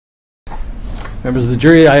Members of the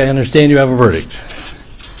jury, I understand you have a verdict.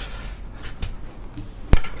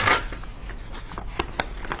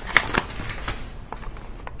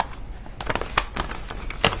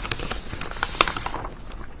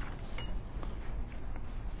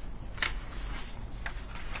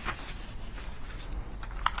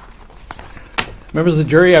 Members of the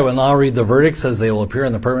jury, I will now read the verdicts as they will appear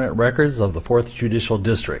in the permanent records of the 4th Judicial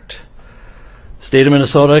District. State of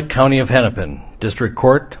Minnesota, County of Hennepin, District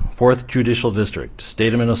Court, 4th Judicial District.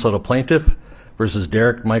 State of Minnesota Plaintiff versus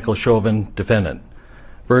Derek Michael Chauvin, Defendant.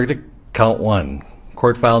 Verdict, Count 1.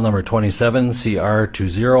 Court File Number 27, CR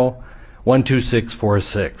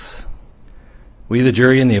 20-12646. We, the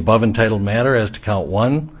jury, in the above entitled matter as to Count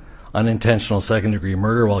 1, unintentional second-degree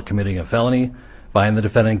murder while committing a felony, find the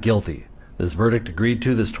defendant guilty. This verdict agreed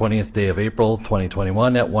to this 20th day of April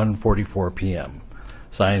 2021 at 1:44 p.m.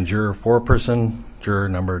 Signed, juror foreperson, juror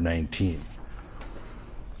number 19.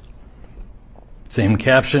 Same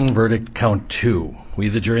caption, verdict count 2. We,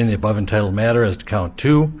 the jury, in the above entitled matter as to count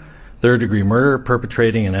 2, third-degree murder,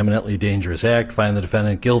 perpetrating an eminently dangerous act, find the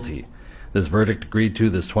defendant guilty. This verdict agreed to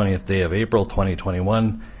this 20th day of April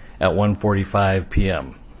 2021 at 1:45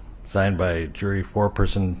 p.m. Signed by jury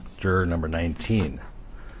foreperson, juror number 19.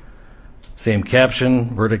 Same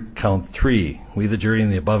caption, verdict count 3. We, the jury, in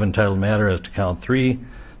the above entitled matter as to count 3,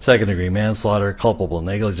 second-degree manslaughter, culpable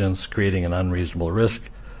negligence, creating an unreasonable risk,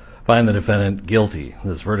 find the defendant guilty.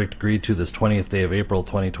 This verdict agreed to this 20th day of April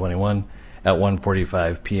 2021 at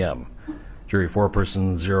 1:45 p.m. Jury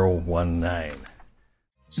foreperson 019.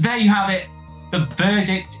 So there you have it. The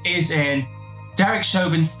verdict is in. Derek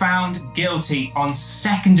Chauvin found guilty on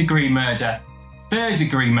second-degree murder,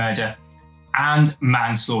 third-degree murder, and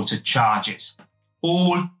manslaughter charges.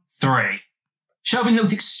 All 3. Chauvin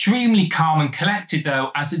looked extremely calm and collected,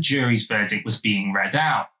 though, as the jury's verdict was being read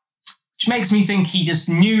out, which makes me think he just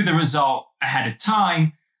knew the result ahead of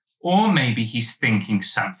time, or maybe he's thinking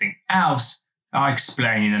something else. I'll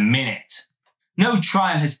explain in a minute. No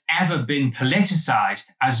trial has ever been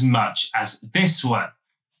politicized as much as this one,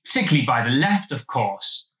 particularly by the left, of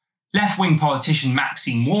course. Left-wing politician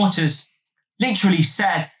Maxine Waters literally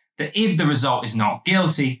said that if the result is not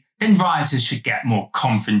guilty, then rioters should get more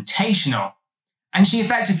confrontational. And she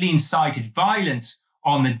effectively incited violence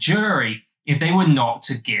on the jury if they were not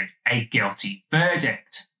to give a guilty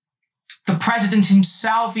verdict. The president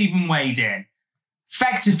himself even weighed in,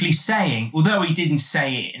 effectively saying, although he didn't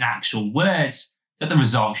say it in actual words, that the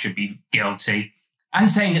result should be guilty, and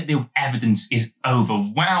saying that the evidence is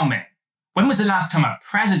overwhelming. When was the last time a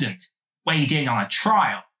president weighed in on a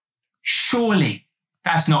trial? Surely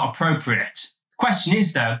that's not appropriate. The question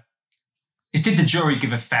is, though, did the jury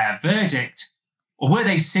give a fair verdict, or were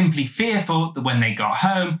they simply fearful that when they got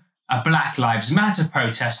home, a Black Lives Matter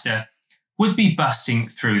protester would be busting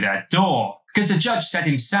through their door? Because the judge said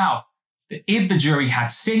himself that if the jury had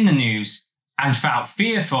seen the news and felt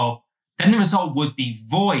fearful, then the result would be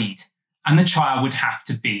void and the trial would have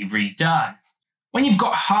to be redone. When you've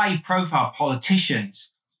got high-profile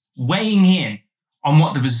politicians weighing in on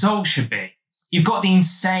what the result should be, you've got the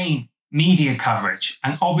insane media coverage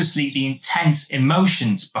and obviously the intense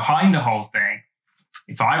emotions behind the whole thing.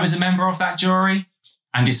 If I was a member of that jury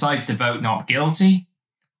and decides to vote not guilty,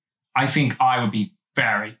 I think I would be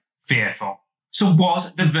very fearful. So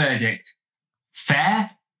was the verdict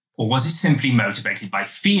fair, or was it simply motivated by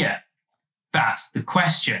fear? That's the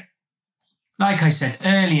question. Like I said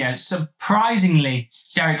earlier, surprisingly,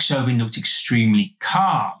 Derek Chauvin looked extremely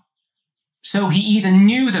calm. So he either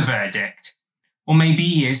knew the verdict, or maybe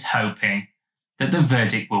he is hoping that the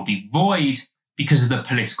verdict will be void because of the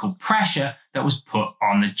political pressure that was put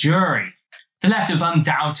on the jury. The left have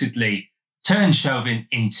undoubtedly turned Chauvin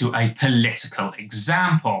into a political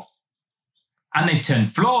example. And they've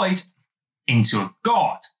turned Floyd into a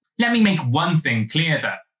god. Let me make one thing clear,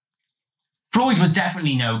 though. Floyd was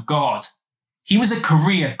definitely no god. He was a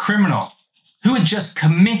career criminal who had just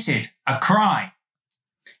committed a crime.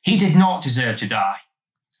 He did not deserve to die.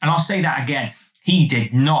 And I'll say that again. He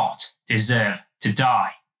did not deserve to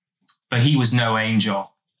die. But he was no angel.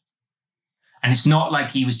 And it's not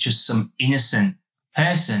like he was just some innocent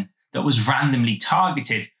person that was randomly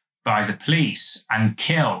targeted by the police and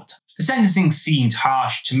killed. The sentencing seemed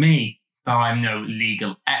harsh to me, but I'm no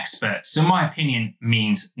legal expert, so my opinion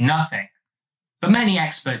means nothing. But many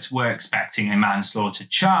experts were expecting a manslaughter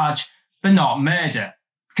charge, but not murder,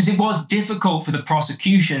 because it was difficult for the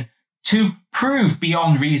prosecution to prove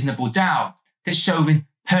beyond reasonable doubt that Chauvin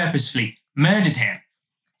purposefully murdered him.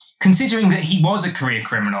 Considering that he was a career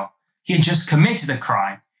criminal, he had just committed a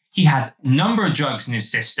crime, he had a number of drugs in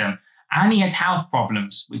his system, and he had health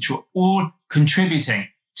problems, which were all contributing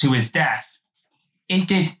to his death. it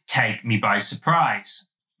did take me by surprise.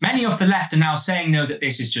 Many of the left are now saying, though, that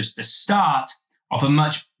this is just the start of a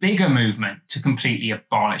much bigger movement to completely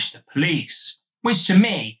abolish the police, which to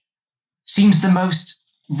me seems the most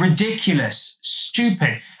ridiculous,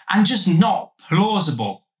 stupid, and just not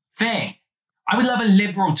plausible thing. I would love a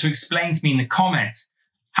liberal to explain to me in the comments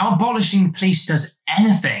how abolishing the police does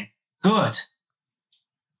anything good.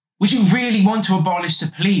 Would you really want to abolish the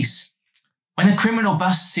police when a criminal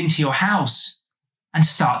busts into your house and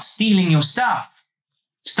starts stealing your stuff,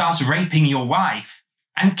 starts raping your wife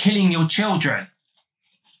and killing your children?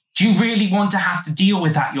 Do you really want to have to deal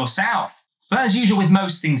with that yourself? But as usual with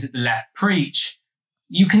most things that the left preach,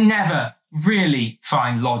 you can never really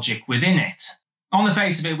find logic within it. On the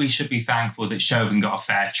face of it, we should be thankful that Chauvin got a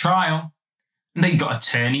fair trial, and they got an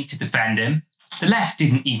attorney to defend him. The left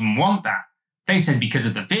didn't even want that. They said because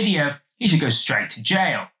of the video, he should go straight to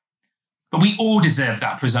jail. But we all deserve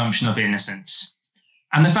that presumption of innocence.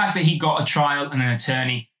 And the fact that he got a trial and an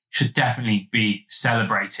attorney should definitely be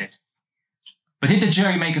celebrated. But did the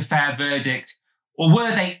jury make a fair verdict, or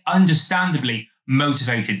were they understandably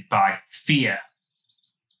motivated by fear?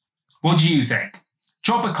 What do you think?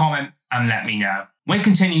 Drop a comment and let me know. We'll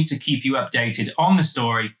continue to keep you updated on the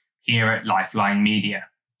story here at LifeLine Media.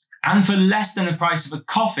 And for less than the price of a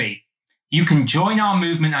coffee, you can join our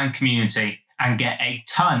movement and community and get a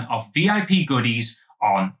ton of VIP goodies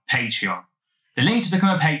on Patreon. The link to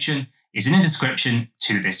become a patron is in the description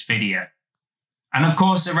to this video. And of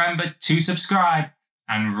course, remember to subscribe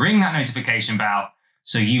and ring that notification bell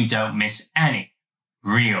so you don't miss any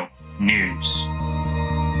real news.